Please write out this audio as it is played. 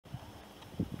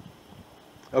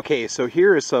Okay, so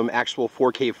here is some actual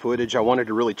 4K footage. I wanted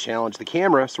to really challenge the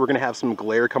camera, so we're going to have some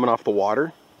glare coming off the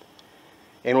water.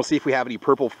 And we'll see if we have any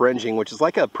purple fringing, which is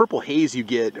like a purple haze you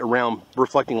get around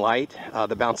reflecting light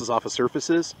that bounces off of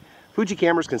surfaces. Fuji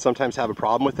cameras can sometimes have a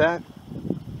problem with that.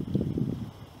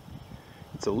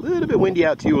 It's a little bit windy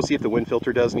out too. We'll see if the wind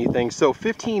filter does anything. So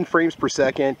 15 frames per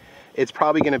second. It's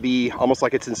probably going to be almost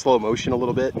like it's in slow motion a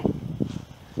little bit.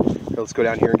 So let's go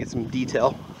down here and get some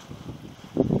detail.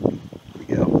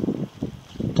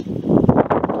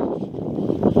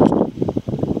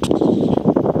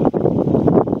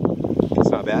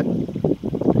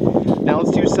 Now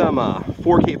let's do some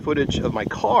 4K footage of my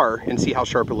car and see how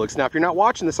sharp it looks. Now if you're not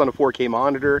watching this on a 4K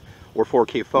monitor or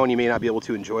 4K phone, you may not be able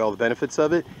to enjoy all the benefits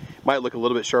of it. It might look a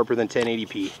little bit sharper than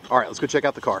 1080p. Alright, let's go check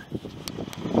out the car.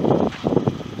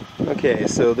 Okay,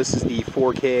 so this is the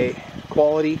 4K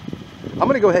quality. I'm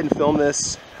going to go ahead and film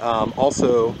this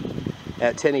also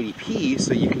at 1080p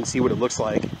so you can see what it looks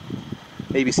like.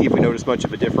 Maybe see if we notice much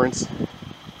of a difference.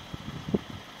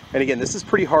 And again, this is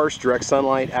pretty harsh, direct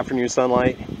sunlight, afternoon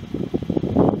sunlight.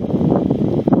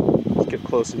 Let's get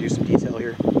close and do some detail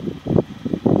here.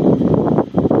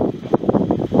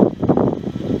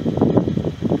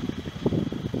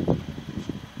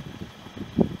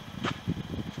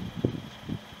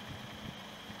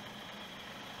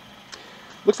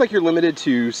 Looks like you're limited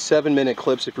to 7-minute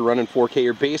clips if you're running 4K.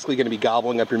 You're basically going to be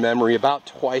gobbling up your memory about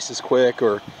twice as quick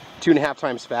or 2.5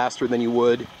 times faster than you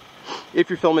would if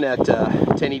you're filming at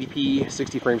 1080p,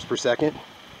 60 frames per second.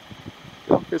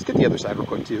 Oh, let's get the other side real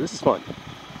quick too. This is fun.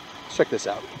 Let's check this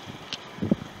out.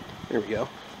 There we go.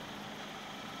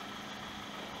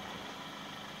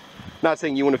 Not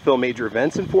saying you want to film major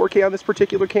events in 4K on this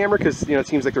particular camera, because it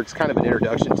seems like there's kind of an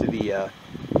introduction to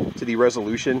the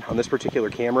resolution on this particular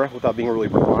camera without being really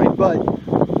refined, but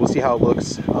we'll see how it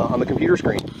looks on the computer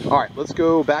screen. All right, let's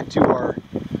go back to our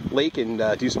lake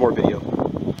and do some more video.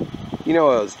 I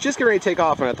was just getting ready to take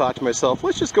off and I thought to myself,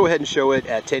 let's just go ahead and show it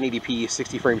at 1080p,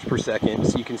 60 frames per second,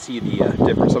 so you can see the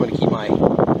difference. I'm going to keep my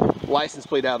license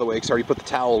plate out of the way because I already put the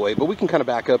towel away, but we can kind of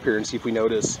back up here and see if we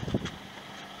notice.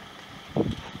 So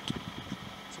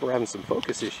we're having some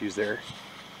focus issues there.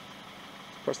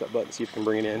 Press that button, see if we can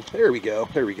bring it in. There we go,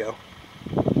 there we go.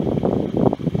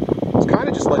 It's kind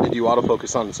of just letting it do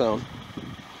autofocus on its own.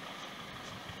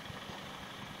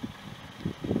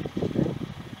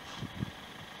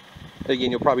 Again,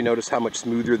 you'll probably notice how much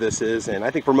smoother this is, and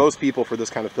I think for most people for this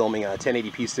kind of filming,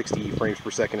 1080p 60 frames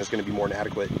per second is going to be more than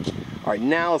adequate. Alright,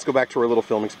 now let's go back to our little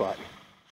filming spot.